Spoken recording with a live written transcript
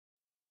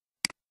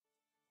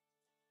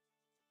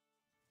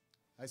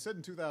I said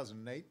in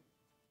 2008,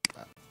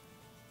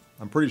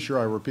 I'm pretty sure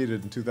I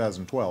repeated in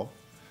 2012,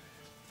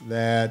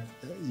 that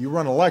you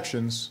run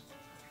elections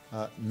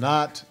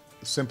not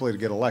simply to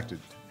get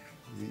elected.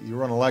 You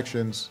run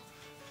elections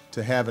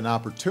to have an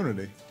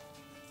opportunity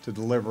to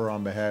deliver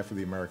on behalf of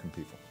the American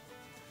people.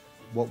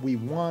 What we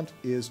want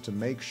is to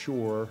make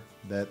sure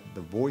that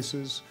the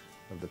voices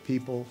of the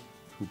people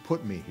who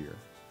put me here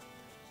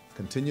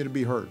continue to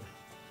be heard,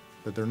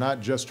 that they're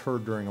not just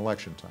heard during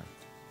election time,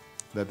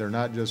 that they're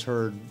not just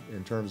heard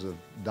in terms of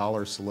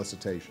dollar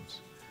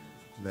solicitations,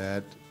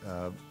 that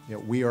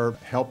we are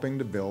helping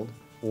to build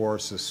or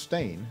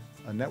sustain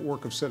a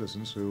network of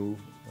citizens who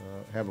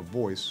have a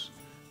voice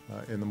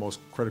in the most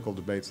critical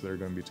debates that are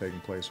going to be taking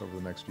place over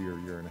the next year,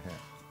 year and a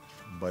half.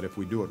 But if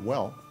we do it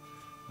well,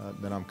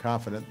 then I'm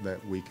confident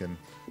that we can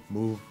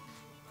move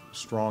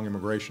strong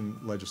immigration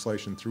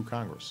legislation through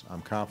Congress.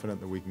 I'm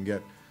confident that we can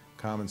get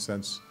common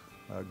sense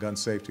gun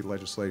safety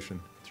legislation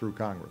through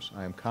Congress.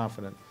 I am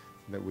confident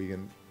that we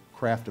can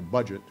craft a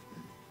budget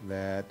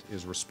that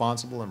is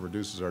responsible and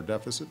reduces our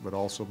deficit, but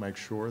also makes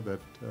sure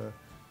that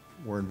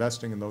we're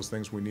investing in those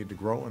things we need to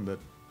grow and that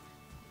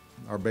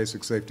our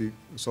basic safety,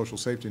 social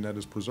safety net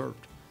is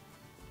preserved.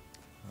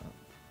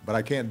 But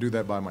I can't do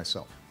that by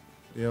myself.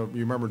 You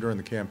remember during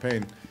the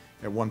campaign,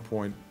 at one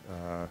point,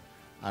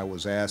 I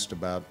was asked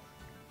about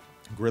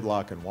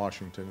gridlock in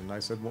Washington, and I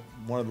said, well,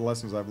 one of the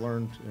lessons I've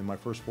learned in my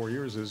first 4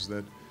 years is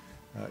that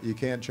you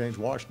can't change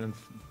Washington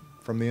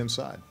from the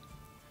inside.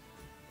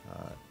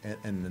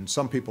 And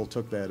some people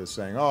took that as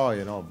saying, oh,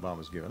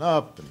 Obama's given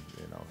up, and,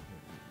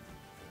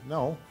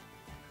 No.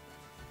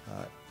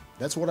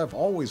 That's what I've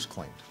always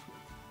claimed.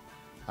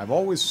 I've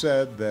always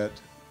said that,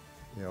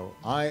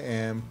 I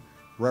am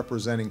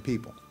representing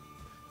people,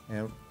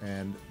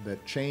 and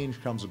that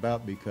change comes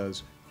about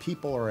because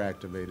people are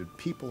activated,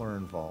 people are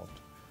involved,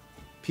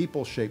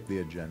 people shape the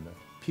agenda,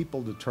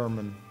 people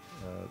determine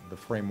the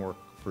framework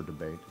for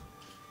debate,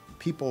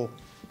 people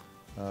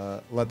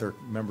let their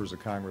members of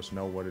Congress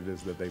know what it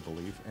is that they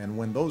believe, and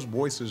when those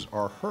voices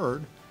are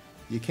heard,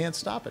 you can't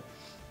stop it.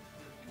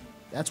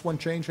 That's when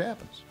change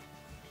happens.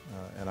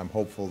 And I'm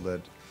hopeful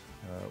that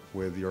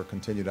with your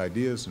continued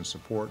ideas and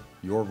support,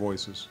 your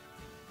voices,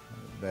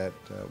 that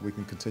we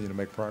can continue to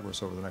make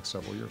progress over the next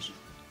several years.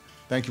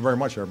 Thank you very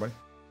much, everybody.